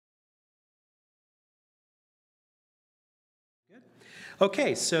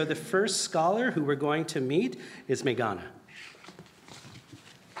Okay, so the first scholar who we're going to meet is Meghana.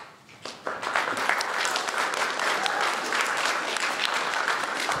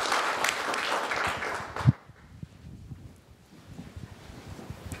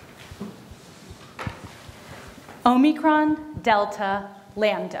 Omicron, Delta,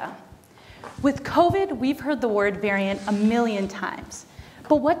 Lambda. With COVID, we've heard the word variant a million times.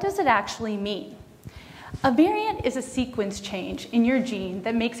 But what does it actually mean? A variant is a sequence change in your gene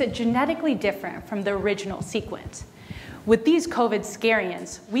that makes it genetically different from the original sequence. With these COVID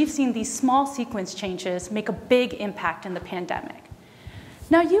scariants, we've seen these small sequence changes make a big impact in the pandemic.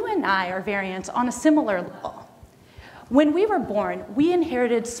 Now, you and I are variants on a similar level. When we were born, we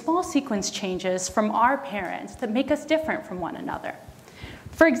inherited small sequence changes from our parents that make us different from one another.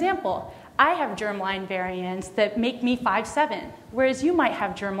 For example, I have germline variants that make me 5'7", whereas you might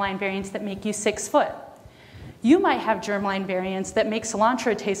have germline variants that make you 6 foot. You might have germline variants that make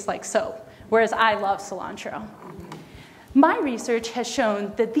cilantro taste like soap, whereas I love cilantro. My research has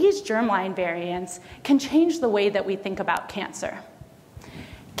shown that these germline variants can change the way that we think about cancer.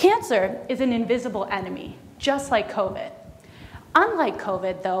 Cancer is an invisible enemy, just like COVID. Unlike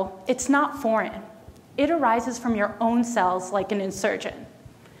COVID, though, it's not foreign. It arises from your own cells like an insurgent.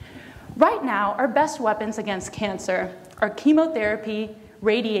 Right now, our best weapons against cancer are chemotherapy,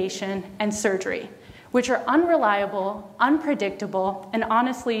 radiation, and surgery, which are unreliable, unpredictable, and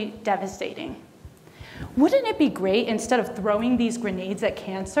honestly devastating. Wouldn't it be great, instead of throwing these grenades at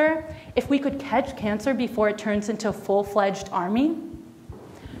cancer, if we could catch cancer before it turns into a full-fledged army?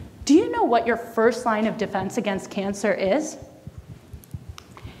 Do you know what your first line of defense against cancer is?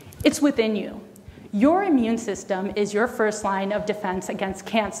 It's within you. Your immune system is your first line of defense against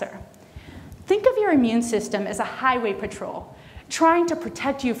cancer. Think of your immune system as a highway patrol, trying to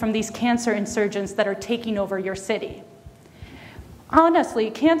protect you from these cancer insurgents that are taking over your city. Honestly,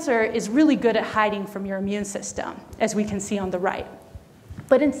 cancer is really good at hiding from your immune system, as we can see on the right.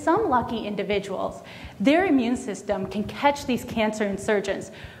 But in some lucky individuals, their immune system can catch these cancer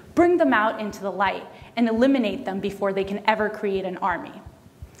insurgents, bring them out into the light, and eliminate them before they can ever create an army.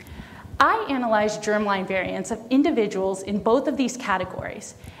 I analyzed germline variants of individuals in both of these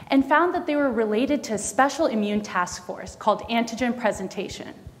categories and found that they were related to a special immune task force called antigen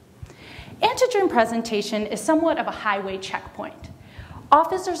presentation. Antigen presentation is somewhat of a highway checkpoint.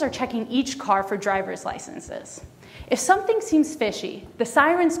 Officers are checking each car for driver's licenses. If something seems fishy, the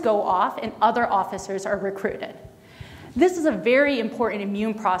sirens go off and other officers are recruited. This is a very important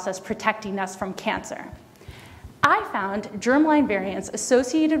immune process protecting us from cancer. I found germline variants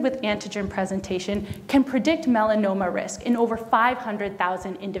associated with antigen presentation can predict melanoma risk in over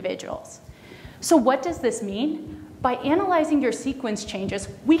 500,000 individuals. So what does this mean? By analyzing your sequence changes,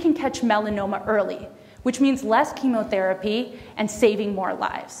 we can catch melanoma early, which means less chemotherapy and saving more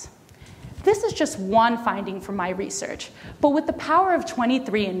lives. This is just one finding from my research, but with the power of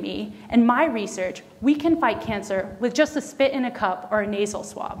 23andMe and my research, we can fight cancer with just a spit in a cup or a nasal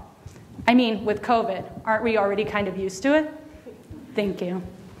swab. I mean, with COVID, aren't we already kind of used to it? Thank you.